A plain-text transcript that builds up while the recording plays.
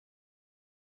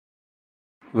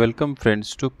Welcome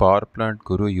friends to Power Plant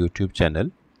Guru YouTube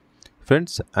channel.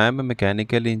 Friends, I am a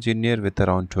mechanical engineer with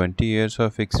around 20 years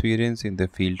of experience in the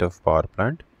field of power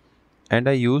plant, and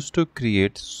I used to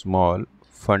create small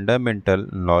fundamental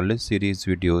knowledge series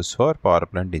videos for power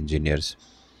plant engineers.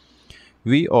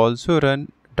 We also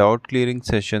run doubt clearing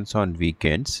sessions on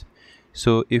weekends.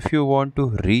 So if you want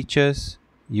to reach us,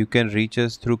 you can reach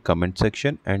us through comment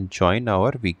section and join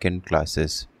our weekend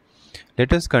classes.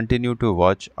 Let us continue to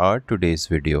watch our today's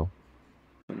video.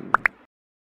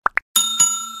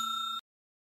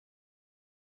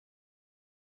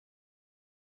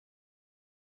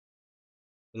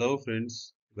 Hello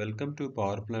friends, welcome to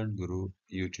Power Plant Guru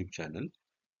YouTube channel.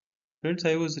 Friends,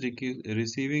 I was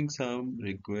receiving some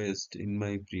requests in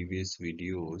my previous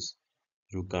videos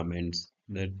through comments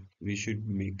that we should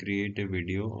create a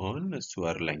video on a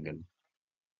swirl angle.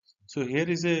 So here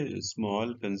is a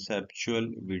small conceptual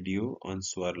video on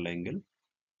swirl angle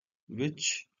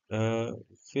which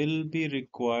will be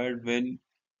required when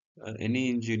any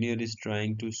engineer is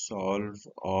trying to solve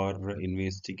or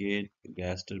investigate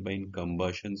gas turbine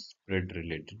combustion spread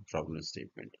related problem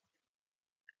statement.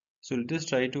 So let us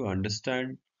try to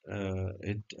understand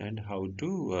it and how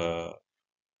to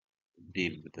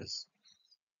deal with this.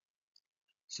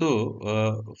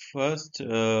 So first,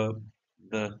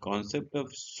 the concept of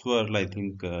swirl, I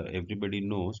think everybody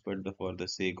knows, but for the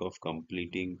sake of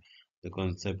completing the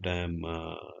concept, I am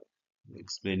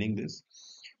explaining this.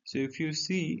 So if you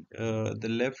see the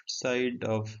left side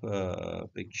of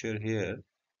picture here,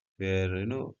 where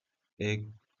a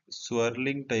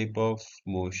swirling type of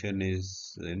motion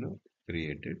is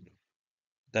created,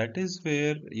 that is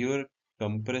where your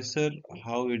compressor,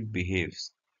 how it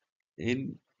behaves.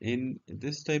 In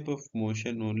this type of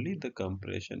motion only the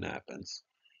compression happens,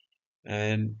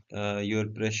 and your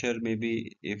pressure,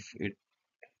 maybe if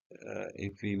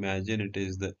we imagine it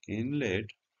is the inlet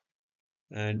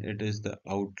and it is the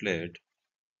outlet,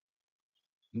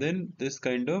 then this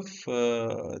kind of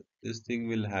this thing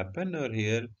will happen. Or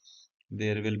here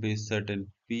there will be certain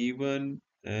P1,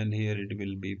 and here it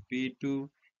will be P2,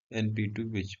 and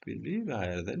P2 which will be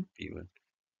higher than P1.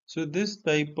 So this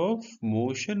type of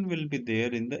motion will be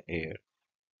there in the air,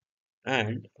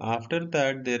 and after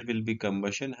that there will be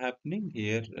combustion happening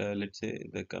here. Let's say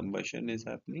the combustion is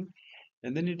happening,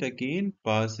 and then it again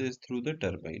passes through the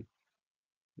turbine,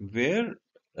 where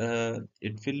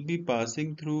it will be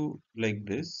passing through like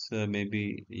this.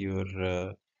 Maybe your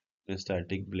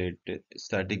static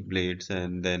blades,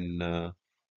 and then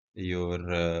your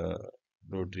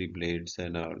rotary blades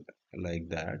and all like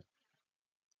that.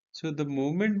 So the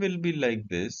movement will be like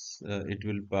this. It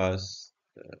will pass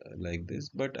like this,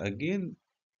 but again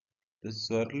the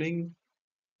swirling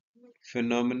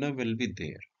phenomena will be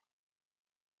there.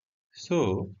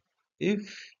 So if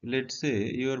let's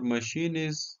say your machine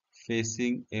is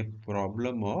facing a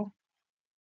problem of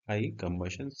high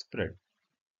combustion spread,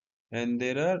 and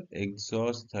there are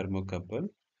exhaust thermocouple,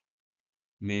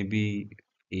 maybe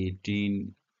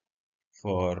 18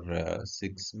 for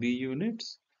 6B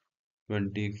units,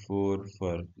 24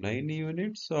 for 9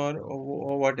 units, or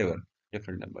whatever,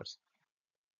 different numbers.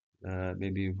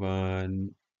 Maybe 1,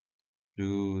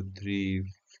 2, 3,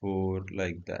 4,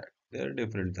 like that. There are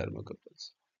different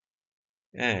thermocouples.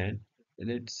 And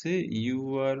let's say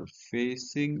you are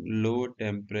facing low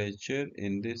temperature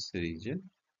in this region,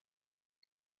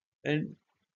 and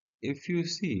if you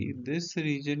see this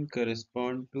region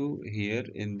correspond to here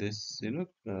in this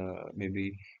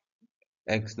maybe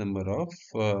X number of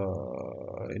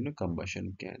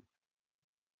combustion can.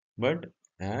 But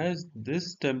as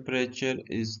this temperature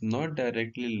is not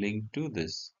directly linked to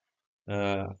this,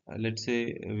 let's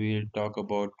say we talk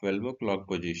about 12 o'clock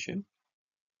position.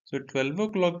 So 12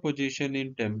 o'clock position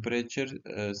in temperature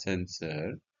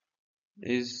sensor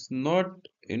is not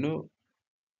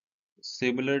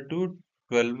similar to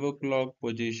 12 o'clock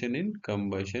position in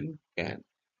combustion can.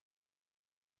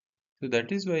 So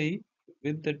that is why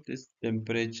with this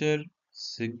temperature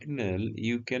signal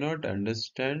you cannot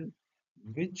understand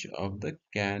which of the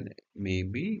can may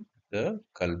be the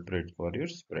culprit for your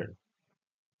spread.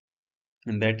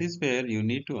 And that is where you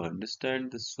need to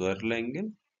understand the swirl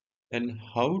angle and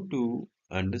how to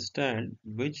understand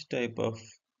which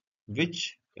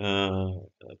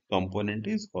component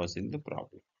is causing the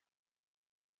problem.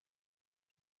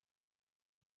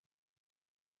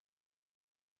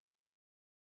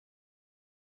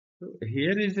 So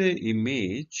here is a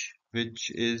image which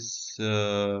is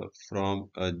from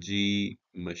a G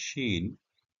machine,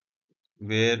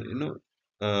 where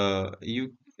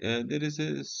you there is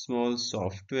a small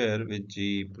software which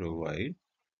G provide.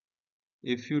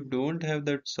 If you don't have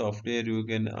that software, you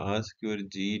can ask your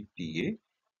GTA,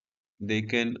 they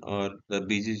can, or the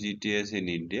BGGTS in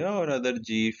India or other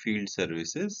GE field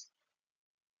services,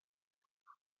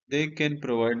 they can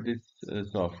provide this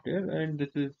software, and this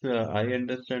is, I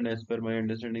understand, as per my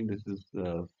understanding, this is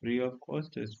free of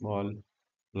cost, a small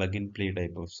plug and play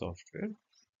type of software.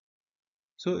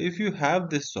 So if you have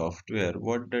this software,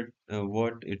 what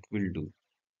it will do?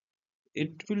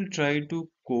 It will try to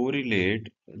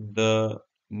correlate the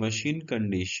machine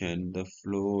condition, the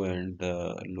flow and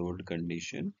the load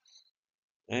condition,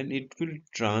 and it will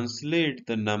translate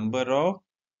the number of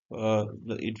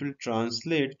it will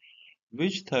translate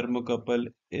which thermocouple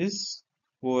is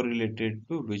correlated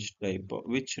to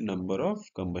which number of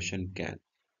combustion can.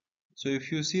 So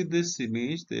if you see this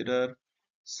image, there are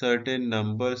certain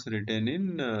numbers written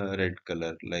in red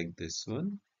color, like this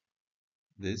one,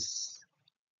 this.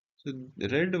 So the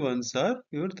red ones are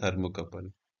your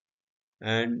thermocouple,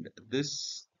 and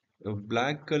this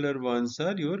black color ones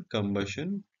are your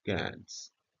combustion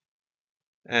cans.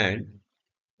 And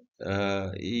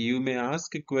you may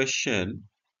ask a question.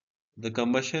 The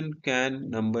combustion can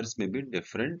numbers may be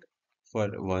different for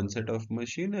one set of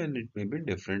machine, and it may be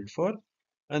different for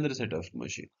another set of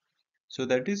machine. So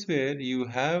that is where you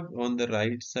have on the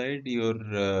right side your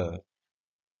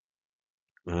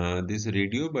this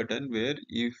radio button, where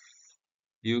if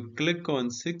you click on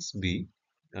 6B,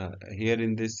 here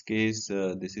in this case,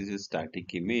 this is a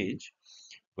static image,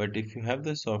 but if you have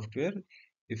the software,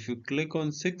 if you click on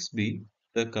 6B,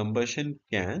 the combustion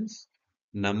cans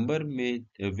number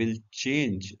will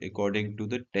change according to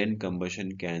the 10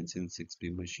 combustion cans in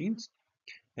 6B machines,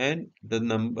 and the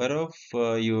number of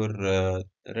your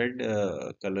red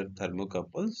color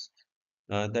thermocouples,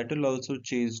 that will also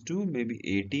change to maybe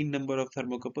 18 number of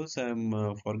thermocouples. I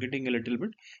am forgetting a little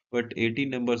bit, but 18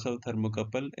 numbers of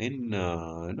thermocouple in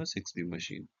 6B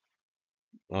machine.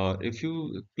 If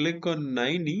you click on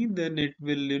 9E, then it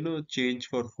will change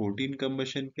for 14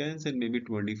 combustion cans and maybe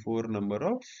 24 number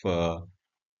of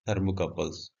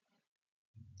thermocouples.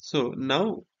 So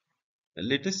now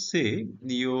let us say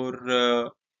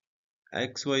your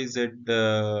XYZ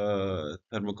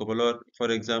thermocouple, or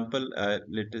for example,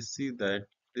 let us see that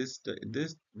this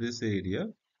area,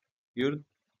 your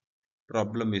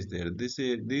problem is there. These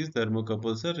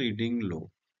thermocouples are reading low.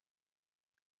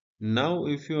 Now,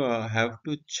 if you have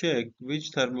to check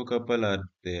which thermocouple are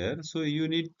there, so you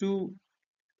need to,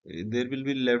 there will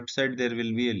be left side, there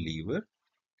will be a lever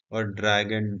or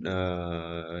drag and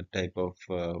type of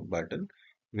button,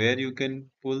 where you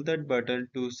can pull that button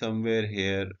to somewhere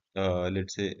here,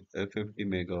 let's say a 50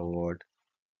 megawatt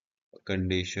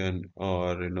condition,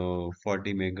 or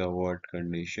 40 megawatt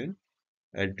condition,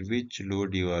 at which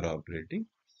load you are operating.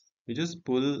 You just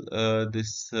pull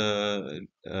this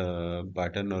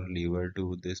button or lever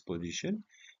to this position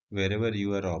wherever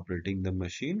you are operating the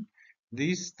machine.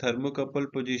 This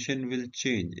thermocouple position will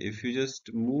change. If you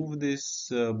just move this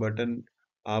button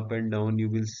up and down, you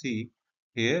will see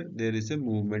here there is a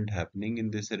movement happening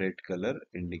in this red color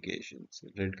indications,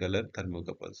 red color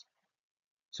thermocouples.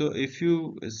 So if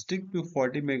you stick to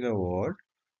 40 megawatt,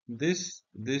 this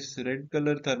red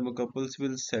color thermocouples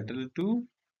will settle to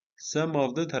some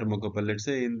of the thermocouple. Let's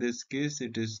say in this case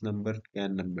it is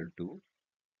can number 2.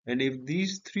 And if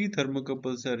these three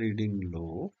thermocouples are reading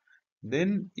low,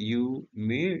 then you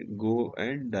may go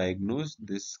and diagnose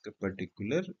this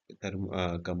particular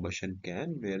combustion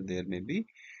can, where there may be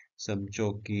some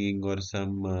choking or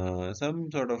some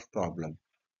sort of problem,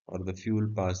 or the fuel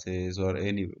passes or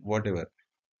any whatever.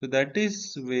 So that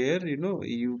is where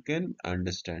you can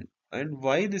understand, and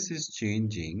why this is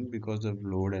changing because of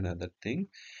load and other thing.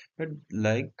 But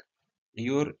like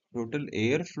your total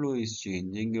airflow is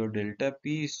changing, your delta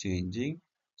P is changing.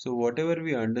 So whatever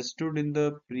we understood in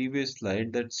the previous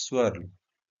slide, that swirl,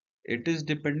 it is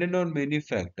dependent on many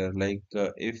factors. Like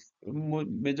if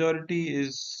majority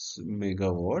is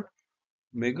megawatt,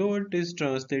 megawatt is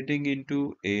translating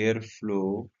into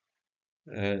airflow,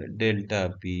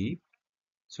 delta P.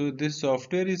 So this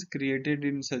software is created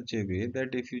in such a way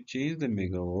that if you change the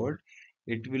megawatt,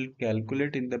 it will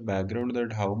calculate in the background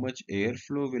that how much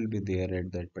airflow will be there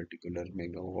at that particular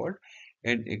megawatt,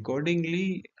 and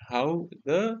accordingly how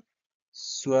the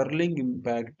swirling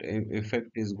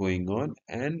effect is going on,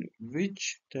 and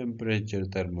which temperature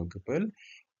thermocouple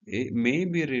may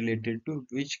be related to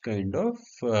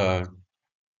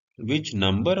which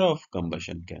number of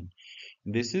combustion can.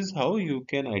 This is how you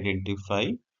can identify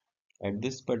at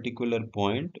this particular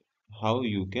point how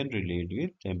you can relate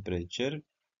with temperature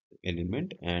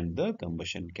element and the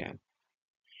combustion can.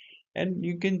 And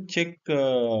you can check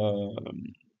the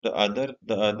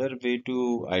other way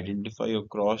to identify or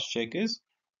cross check is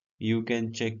You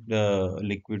can check the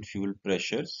liquid fuel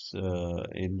pressures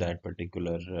in that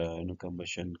particular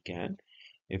combustion can.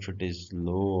 If it is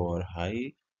low or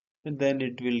high, and then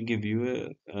it will give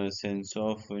you a sense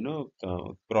of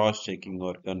cross-checking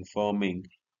or confirming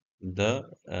the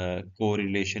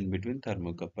correlation between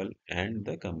thermocouple and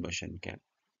the combustion can.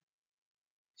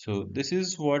 So this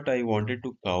is what I wanted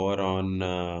to cover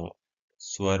on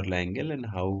swirl angle and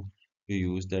how to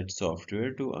use that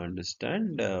software to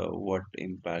understand what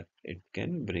impact it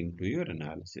can bring to your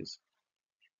analysis.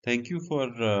 Thank you for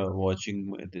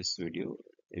watching this video.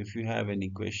 If you have any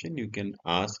question, you can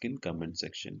ask in comment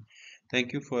section.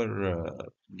 Thank you for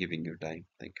giving your time.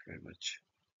 Thank you very much.